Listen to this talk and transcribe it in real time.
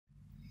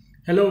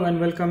Hello and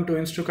welcome to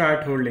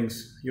Instrukart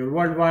Holdings, your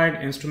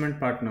worldwide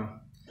instrument partner.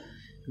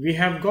 We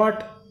have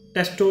got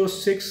Testo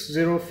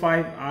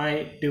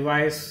 605i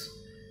device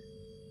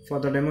for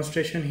the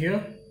demonstration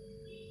here.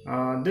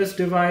 This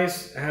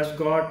device has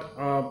got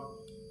a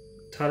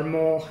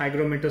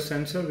thermohygrometer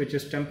sensor, which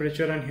is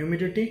temperature and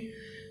humidity,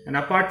 and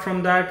apart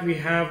from that we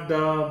have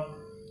the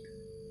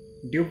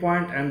dew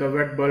point and the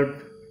wet bulb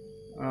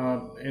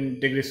in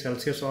degrees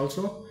Celsius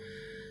also.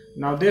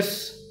 Now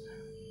this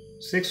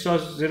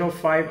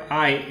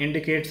 605i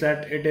indicates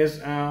that it is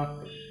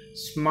a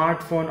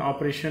smartphone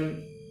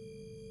operation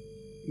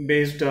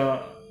based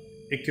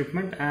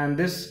equipment, and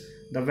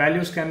the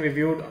values can be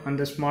viewed on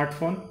the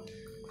smartphone,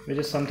 which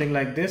is something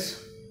like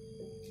this.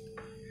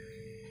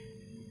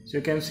 So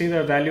you can see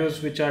the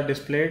values which are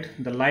displayed,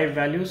 the live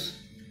values.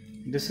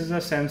 This is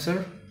a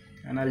sensor,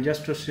 and I'll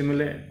just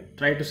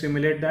try to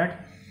simulate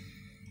that.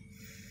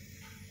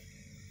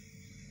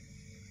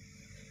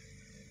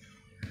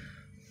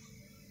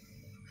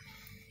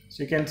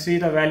 So you can see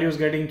the values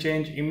getting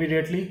changed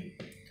immediately.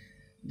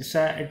 This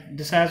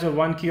has a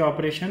one key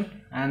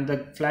operation, and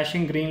the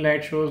flashing green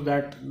light shows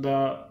that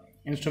the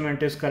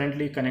instrument is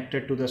currently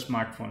connected to the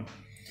smartphone.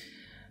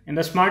 In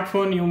the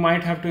smartphone you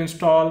might have to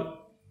install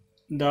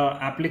the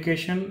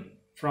application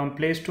from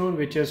Play Store,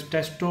 which is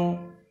Testo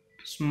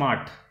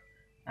Smart,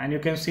 and you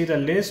can see the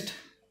list,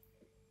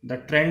 the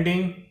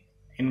trending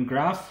in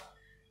graph,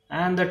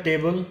 and the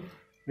table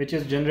which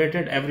is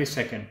generated every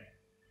second.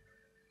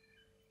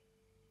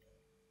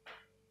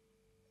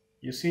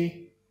 You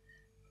see,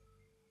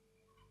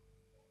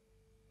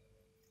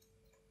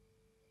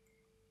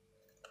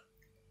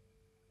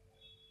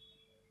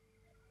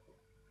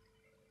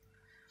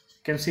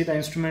 you can see the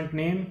instrument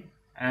name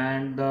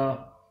and the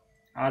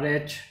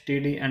RH,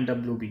 TD and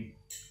WB.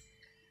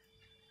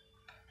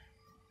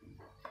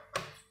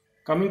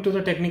 Coming to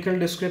the technical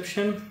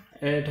description,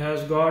 it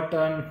has got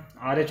an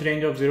RH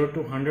range of 0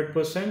 to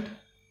 100%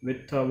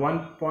 with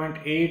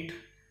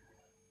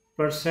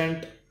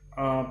 1.8%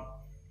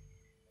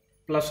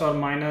 plus or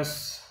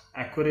minus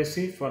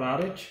accuracy for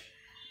RH,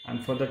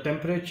 and for the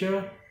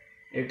temperature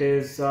it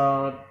is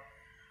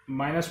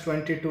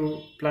 -20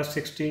 to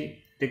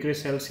 +60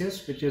 degrees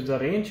Celsius, which is the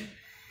range,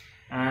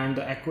 and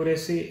the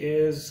accuracy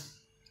is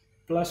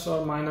plus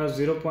or minus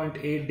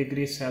 0.8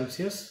 degrees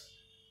Celsius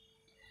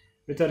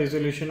with a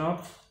resolution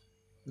of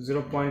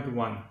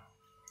 0.1.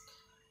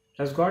 It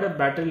has got a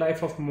battery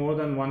life of more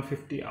than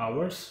 150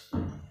 hours,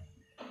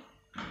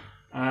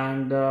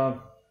 and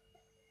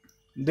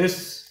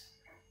this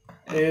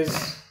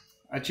is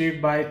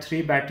achieved by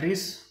 3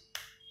 batteries,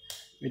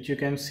 which you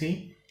can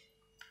see.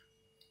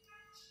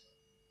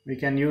 We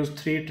can use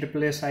 3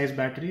 AAA size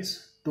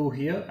batteries, 2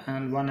 here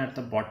and 1 at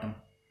the bottom,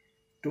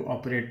 to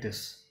operate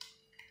this.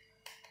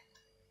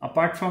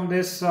 Apart from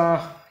this,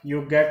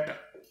 you get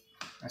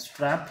a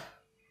strap,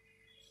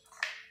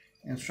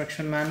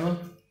 instruction manual,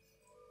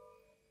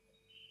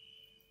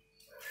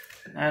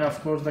 and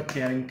of course the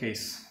carrying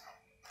case.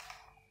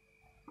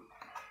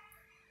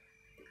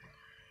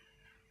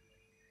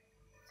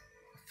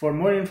 For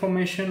more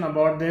information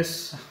about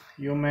this,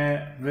 you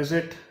may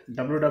visit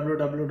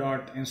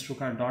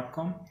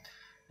www.instrukart.com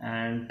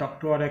and talk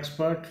to our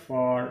expert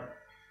for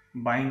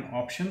buying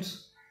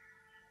options.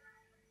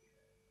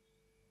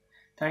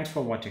 Thanks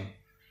for watching.